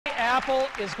Apple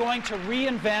is going to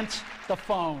reinvent the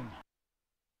phone.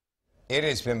 It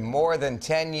has been more than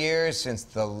 10 years since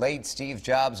the late Steve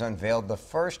Jobs unveiled the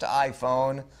first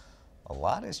iPhone. A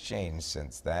lot has changed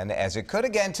since then, as it could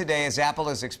again today, as Apple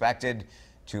is expected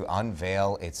to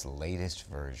unveil its latest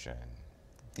version.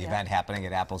 The event happening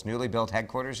at Apple's newly built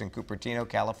headquarters in Cupertino,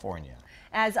 California.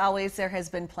 As always, there has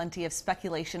been plenty of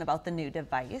speculation about the new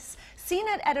device.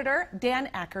 CNET editor Dan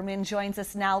Ackerman joins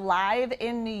us now live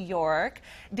in New York.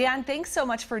 Dan, thanks so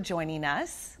much for joining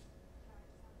us.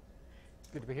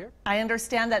 Good to be here. I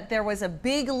understand that there was a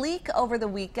big leak over the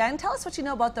weekend. Tell us what you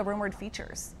know about the rumored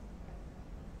features.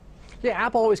 Yeah,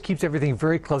 Apple always keeps everything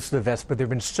very close to the vest, but there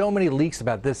have been so many leaks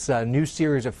about this new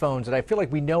series of phones that I feel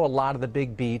like we know a lot of the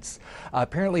big beats.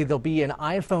 Apparently, there'll be an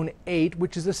iPhone 8,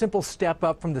 which is a simple step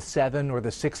up from the 7 or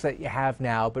the 6 that you have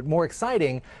now, but more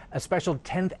exciting, a special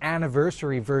 10th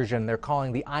anniversary version they're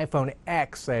calling the iPhone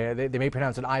X. They may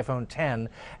pronounce it iPhone 10,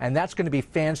 and that's going to be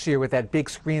fancier with that big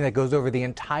screen that goes over the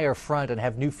entire front and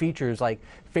have new features like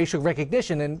facial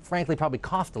recognition and, frankly, probably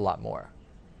cost a lot more.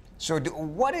 So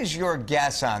what is your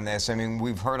guess on this? I mean,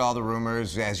 we've heard all the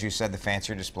rumors, as you said, the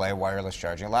fancier display, wireless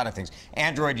charging, a lot of things.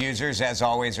 Android users, as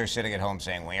always, are sitting at home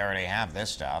saying, we already have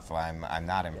this stuff. I'm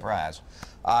not impressed.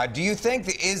 Do you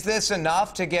think, is this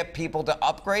enough to get people to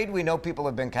upgrade? We know people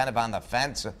have been kind of on the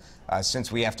fence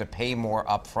since we have to pay more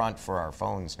upfront for our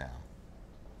phones now.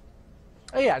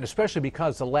 Yeah, and especially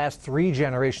because the last 3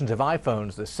 generations of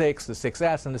iPhones, the 6, the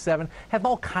 6S, and the 7, have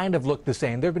all kind of looked the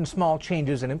same. There have been small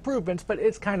changes and improvements, but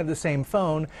it's kind of the same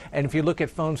phone. And if you look at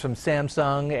phones from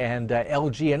Samsung and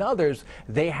LG and others,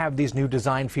 they have these new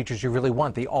design features you really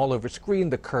want. The all-over screen,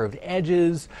 the curved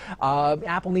edges.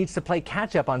 Apple needs to play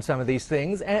catch-up on some of these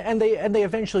things, and they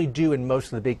eventually do in most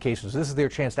of the big cases. This is their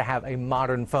chance to have a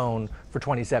modern phone for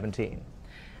 2017.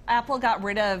 Apple got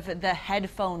rid of the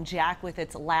headphone jack with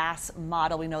its last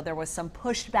model. We know there was some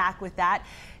pushback with that.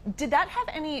 Did that have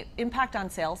any impact on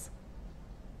sales?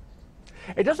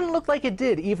 It doesn't look like it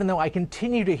did, even though I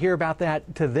continue to hear about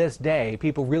that to this day.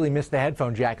 People really miss the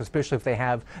headphone jack, especially if they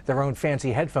have their own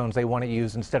fancy headphones they want to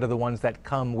use instead of the ones that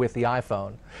come with the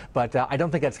iPhone. But I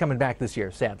don't think that's coming back this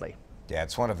year, sadly. Yeah,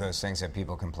 it's one of those things that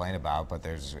people complain about, but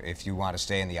if you want to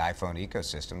stay in the iPhone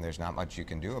ecosystem, there's not much you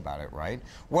can do about it, right?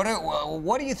 What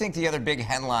do you think the other big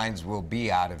headlines will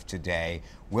be out of today?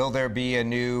 Will there be a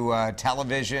new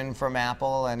television from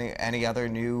Apple? Any other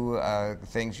new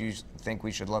things you think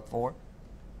we should look for?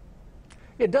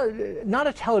 It does, not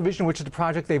a television, which is a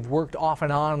project they've worked off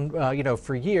and on,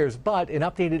 for years, but an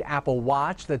updated Apple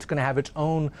Watch that's going to have its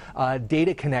own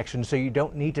data connection, so you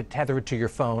don't need to tether it to your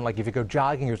phone, like if you go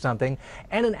jogging or something,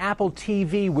 and an Apple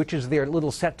TV, which is their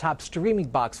little set-top streaming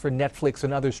box for Netflix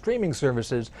and other streaming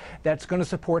services, that's going to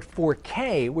support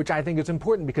 4K, which I think is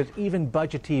important because even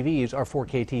budget TVs are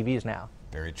 4K TVs now.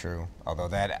 Very true. Although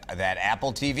that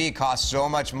Apple TV costs so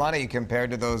much money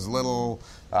compared to those little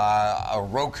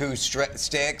Roku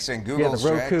sticks and Google sticks.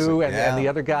 Yeah, the Roku and the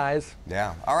other guys.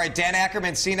 Yeah. All right, Dan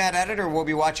Ackerman, CNET editor. We'll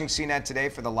be watching CNET today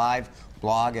for the live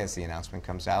blog as the announcement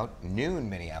comes out, noon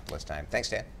Minneapolis time. Thanks,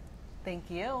 Dan.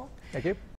 Thank you. Thank you.